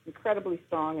character, incredibly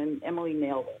strong, and Emily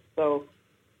nailed it. So,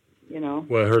 you know.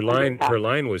 Well, her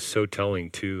line was so telling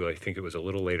too. I think it was a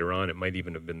little later on. It might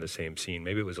even have been the same scene.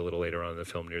 Maybe it was a little later on in the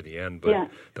film near the end.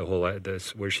 But the whole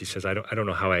where she says, "I don't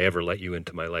know how I ever let you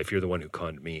into my life. You're the one who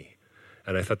conned me."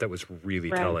 And I thought that was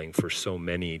really telling for so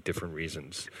many different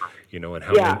reasons, you know, and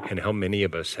how many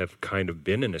of us have kind of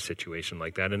been in a situation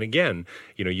like that. And again,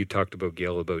 you know, you talked about,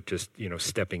 Gail, about just, you know,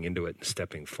 stepping into it and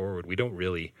stepping forward. We don't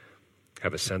really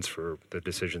have a sense for the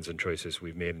decisions and choices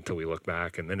we've made until we look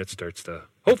back, and then it starts to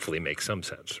hopefully make some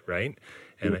sense, right?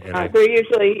 And they're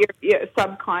usually your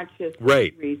subconscious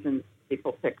reasons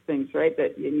people pick things, right,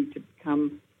 that you need to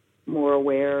become more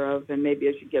aware of, and maybe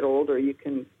as you get older you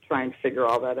can try and figure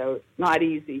all that out. Not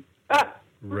easy. It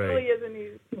really isn't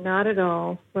easy. Not at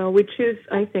all. Well,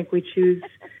 I think we choose,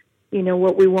 you know,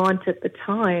 what we want at the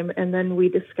time, and then we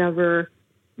discover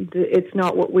it's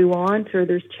not what we want, or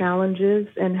there's challenges,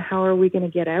 and how are we going to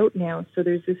get out now? So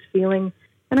there's this feeling,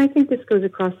 and I think this goes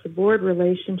across the board,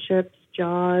 relationships,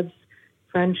 jobs,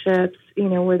 friendships, you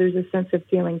know, where there's a sense of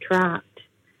feeling trapped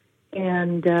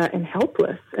and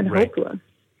helpless and hopeless.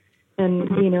 And,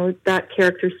 you know, that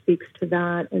character speaks to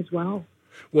that as well.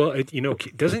 Well, you know,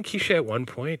 doesn't Keisha at one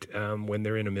point, when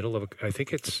they're in the middle of, I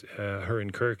think it's her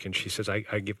and Kirk, and she says, I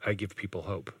give people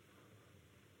hope.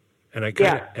 And I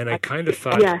kind of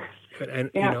thought,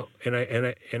 you know, and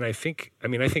I think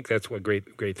that's what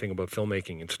great thing about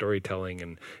filmmaking and storytelling,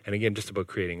 and again, just about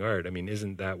creating art. I mean,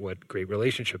 isn't that what great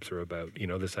relationships are about? You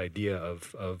know, this idea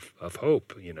of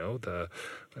hope. You know, the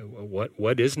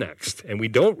what is next, and we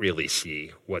don't really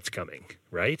see what's coming,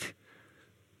 right?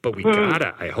 But we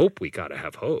I hope we gotta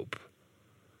have hope.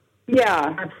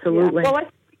 Yeah, absolutely. Yeah. Well,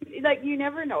 like, you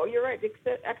never know. You're right.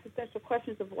 Existential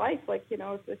questions of life, like, you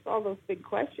know, it's all those big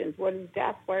questions. What is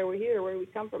death? Why are we here? Where do we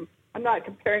come from? I'm not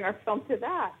comparing our film to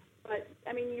that, but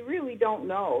I mean, you really don't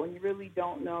know, and you really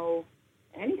don't know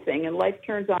anything. And life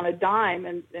turns on a dime,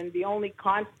 and the only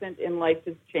constant in life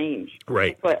is change.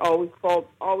 Right. But I always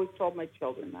told my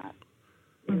children that.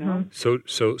 You know. So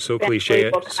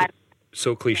cliche.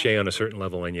 So cliche on a certain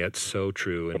level, and yet so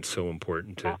true and so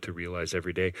important to realize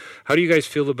every day. How do you guys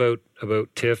feel about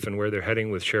TIFF and where they're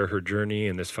heading with Share Her Journey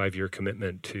and this 5-year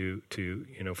commitment to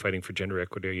you know, fighting for gender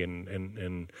equity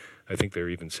and I think they're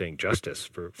even saying justice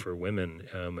for women.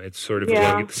 It's sort of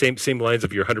along the same lines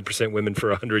of your 100% women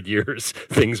for 100 years.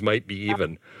 Things might be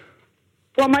even.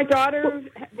 Well, my daughter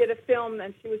did a film,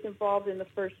 and she was involved in the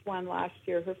first one last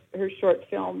year. Her short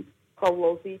film called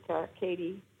Lolita.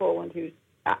 Katie Poland, who's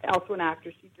also an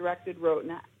actor, she directed, wrote,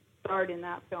 and starred in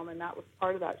that film, and that was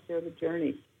part of that Share the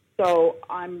Journey. So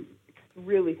I'm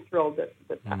really thrilled that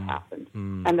happened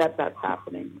and that's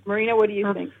happening. Marina, what do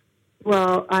you think?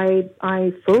 Well,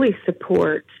 I fully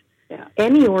support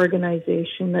any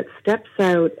organization that steps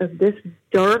out of this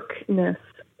darkness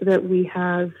that we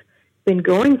have been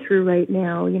going through right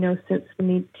now, you know, since the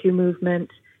Me Too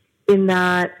movement, in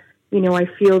that, you know, I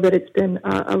feel that it's been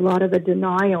a lot of a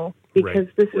denial, because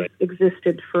this has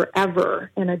existed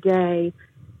forever and a day,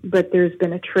 but there's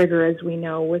been a trigger, as we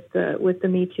know, with the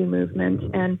Me Too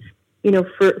movement. And, you know,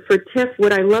 for TIFF,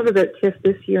 what I love about TIFF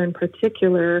this year in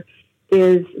particular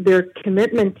is their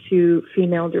commitment to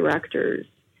female directors,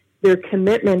 their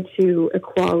commitment to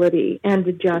equality and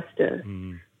to justice.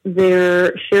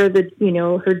 Their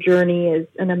Her Journey is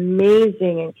an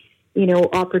amazing, you know,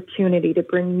 opportunity to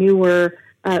bring newer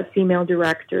female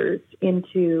directors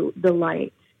into the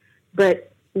light.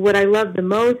 But what I love the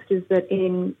most is that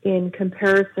in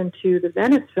comparison to the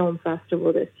Venice Film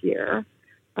Festival this year,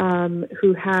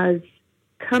 who has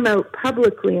come out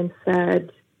publicly and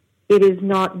said it is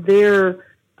not their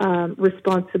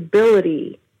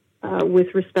responsibility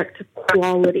with respect to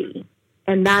quality,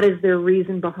 and that is their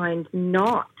reason behind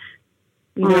not,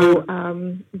 you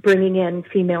know, bringing in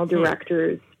female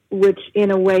directors, which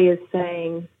in a way is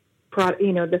saying,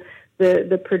 you know,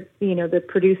 the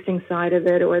producing side of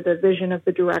it, or the vision of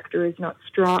the director, is not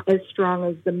as strong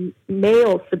as the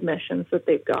male submissions that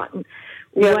they've gotten.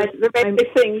 Yeah, they're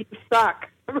saying you suck,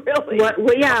 really.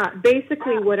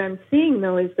 Basically what I'm seeing,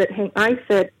 though, is that I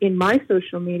said in my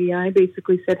social media, I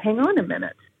basically said, hang on a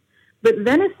minute. But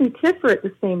Venice and TIFF are at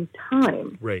the same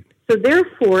time. Right. So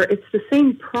therefore, it's the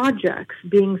same projects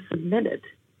being submitted.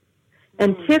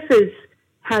 And TIFF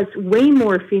has way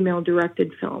more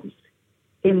female-directed films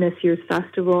in this year's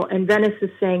festival, and Venice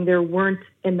is saying there weren't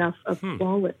enough of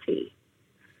quality.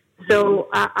 So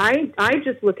I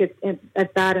just look at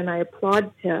that and I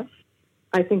applaud TIFF.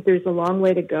 I think there's a long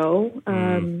way to go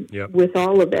with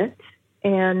all of it.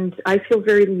 And I feel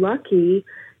very lucky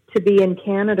to be in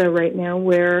Canada right now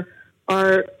where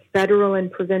our federal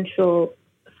and provincial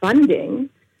funding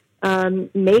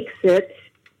makes it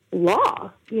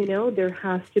law. You know, there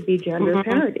has to be gender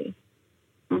parity.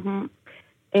 Mm-hmm.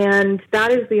 And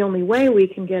that is the only way we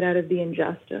can get out of the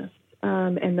injustice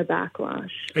and the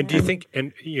backlash. And do you think,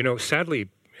 and, you know, sadly,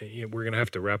 we're going to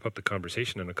have to wrap up the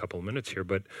conversation in a couple of minutes here,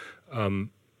 but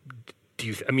do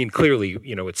you, I mean, clearly,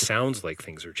 you know, it sounds like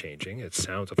things are changing. It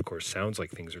sounds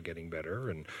like things are getting better.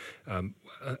 And,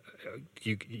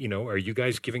 you know, are you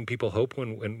guys giving people hope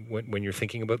when you're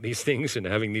thinking about these things and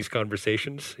having these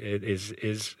conversations?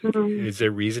 Is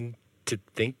there reason to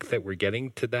think that we're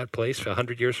getting to that place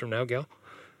 100 years from now, Gail?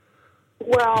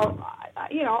 Well,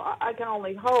 you know, I can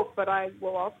only hope, but I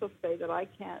will also say that I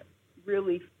can't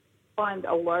really fund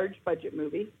a large budget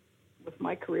movie with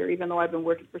my career, even though I've been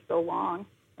working for so long.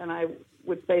 And I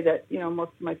would say that, you know,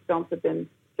 most of my films have been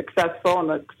successful. I'm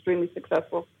an extremely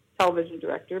successful television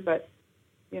director, but,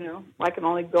 you know, I can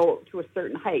only go to a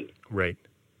certain height. Right.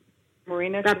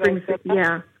 Marina, that brings it,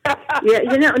 yeah. Yeah,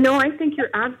 you know, no, I think you're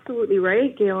absolutely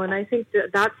right, Gail, and I think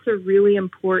that's a really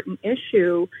important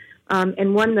issue.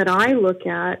 And one that I look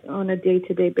at on a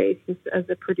day-to-day basis as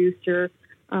a producer,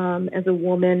 as a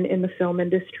woman in the film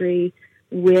industry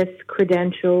with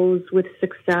credentials, with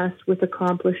success, with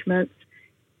accomplishments.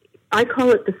 I call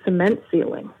it the cement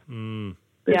ceiling.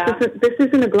 This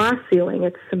isn't a glass ceiling,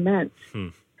 it's cement.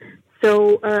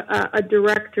 So a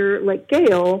director like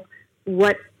Gail,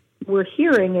 what we're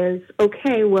hearing is,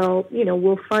 okay, well, you know,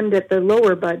 we'll fund at the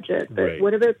lower budget, but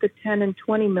what about the $10 and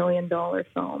 $20 million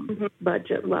film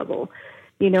budget level?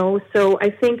 You know, so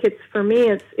I think for me,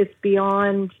 it's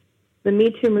beyond, the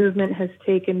Me Too movement has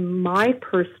taken my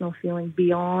personal feeling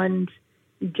beyond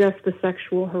just the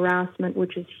sexual harassment,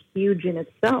 which is huge in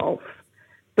itself.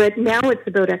 But now it's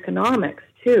about economics,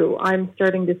 too. I'm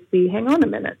starting to see, hang on a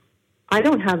minute, I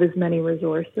don't have as many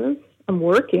resources. I'm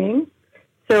working.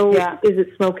 So is it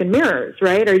smoke and mirrors,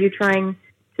 right? Are you trying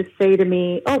to say to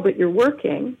me, oh, but you're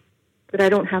working, but I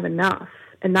don't have enough?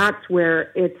 And that's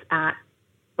where it's at,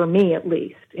 for me at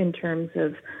least, in terms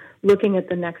of looking at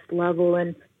the next level.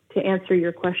 And to answer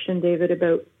your question, David,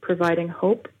 about providing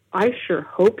hope, I sure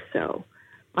hope so.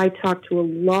 I talk to a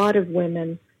lot of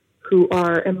women who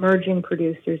are emerging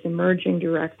producers, emerging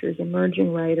directors,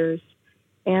 emerging writers,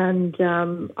 and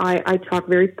I talk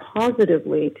very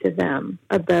positively to them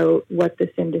about what this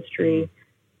industry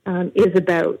is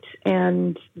about.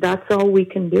 And that's all we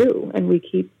can do. And we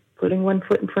keep putting one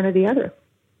foot in front of the other.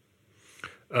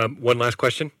 One last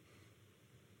question.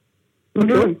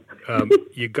 You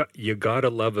gotta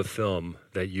love a film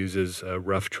that uses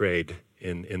Rough Trade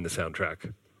in the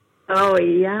soundtrack. Oh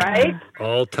yeah, right.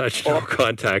 All touch, no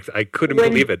contact. I couldn't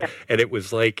believe it, and it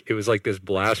was like this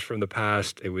blast from the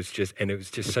past. It was just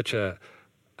such a,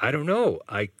 I don't know,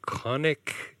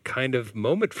 iconic kind of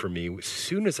moment for me as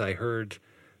soon as I heard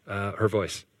her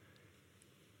voice.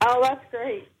 Oh, that's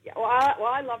great. Yeah, well,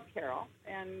 I love Carol,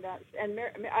 and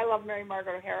I love Mary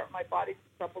Margaret O'Hara. My Body's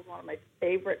Trouble is one of my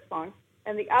favorite songs,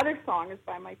 and the other song is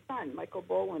by my son, Michael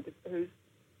Boland, who's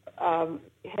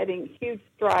heading huge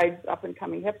strides,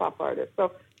 up-and-coming hip-hop artist.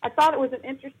 So I thought it was an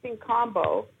interesting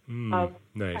combo of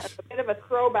nice. Kind of a bit of a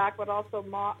throwback, but also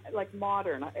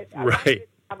modern. I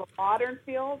have a modern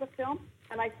feel of the film,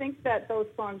 and I think that those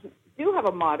songs do have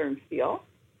a modern feel,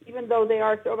 even though they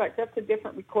are throwbacks. That's a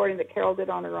different recording that Carol did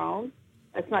on her own.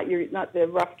 That's not the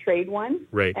Rough Trade one.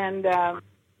 Right. And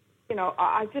you know,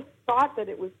 I just thought that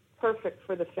it was perfect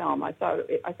for the film. I thought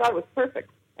it was perfect,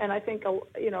 and I think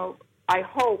you know. I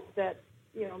hope that,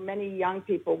 you know, many young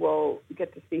people will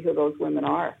get to see who those women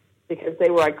are, because they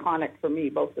were iconic for me,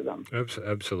 both of them.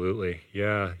 Absolutely,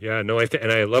 yeah. No,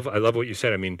 and I love what you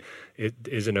said. I mean, it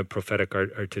isn't a prophetic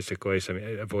artistic voice. I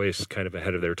mean, a voice kind of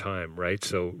ahead of their time, right?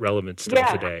 So relevant still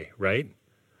today, right?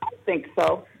 I think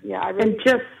so. Yeah, I really. And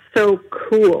just so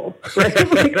cool,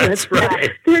 right? Like, that's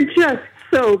right. They're just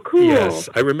so cool. Yes,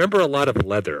 I remember a lot of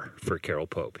leather for Carol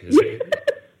Pope.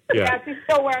 Yeah, she's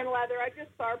still wearing leather. I just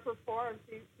saw her perform.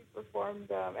 She performed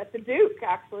at the Duke,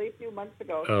 actually, a few months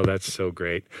ago. Oh, that's so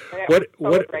great.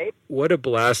 Great. What a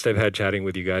blast I've had chatting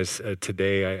with you guys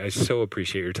today. I so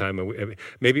appreciate your time.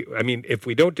 Maybe, I mean, if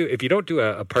you don't do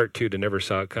a part 2 to Never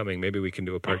Saw It Coming, maybe we can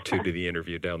do a part 2 to the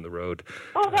interview down the road.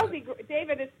 Oh, that would be great.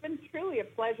 David, it's been truly a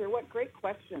pleasure. What great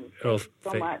questions. Thank you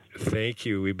so much. Thank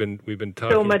you. We've been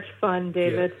talking. So much fun,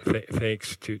 David. Yeah,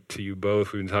 thanks to you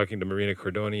both. We've been talking to Marina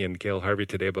Cordoni and Gail Harvey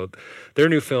today about their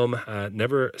new film,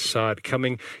 Never Saw It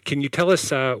Coming. Can can you tell us,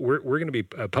 we're going to be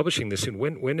publishing this soon.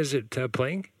 When is it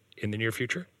playing in the near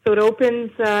future? So it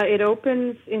opens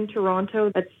in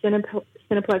Toronto at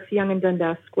Cineplex Yonge and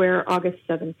Dundas Square August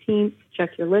 17th.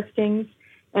 Check your listings,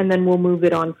 and then we'll move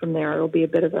it on from there. It'll be a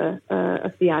bit of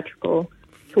a theatrical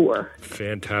tour.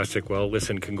 Fantastic. Well,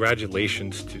 listen,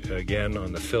 congratulations again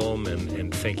on the film,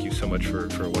 and thank you so much for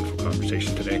a wonderful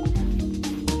conversation today.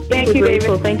 Thank you,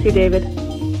 David. Thank you, David.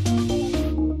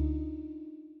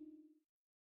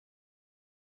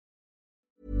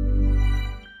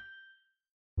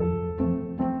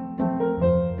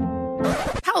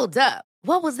 Hold up.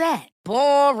 What was that?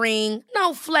 Boring.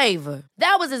 No flavor.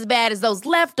 That was as bad as those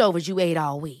leftovers you ate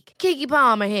all week. Keke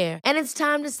Palmer here, and it's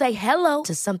time to say hello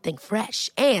to something fresh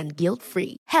and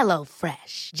guilt-free. Hello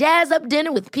Fresh. Jazz up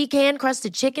dinner with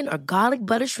pecan-crusted chicken or garlic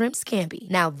butter shrimp scampi.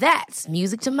 Now that's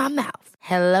music to my mouth.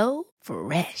 Hello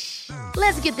Fresh.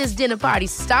 Let's get this dinner party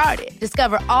started.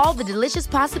 Discover all the delicious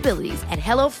possibilities at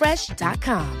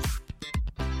hellofresh.com.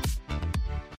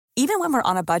 Even when we're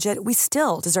on a budget, we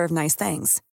still deserve nice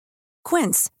things.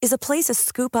 Quince is a place to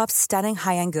scoop up stunning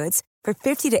high-end goods for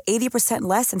 50 to 80%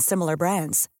 less than similar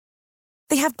brands.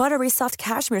 They have buttery soft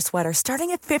cashmere sweaters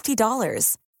starting at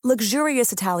 $50,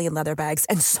 luxurious Italian leather bags,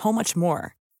 and so much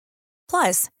more.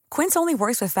 Plus, Quince only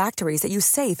works with factories that use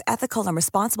safe, ethical, and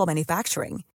responsible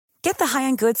manufacturing. Get the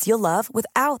high-end goods you'll love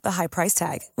without the high price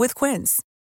tag with Quince.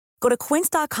 Go to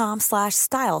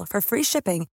quince.com/style for free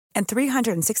shipping and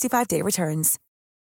 365-day returns.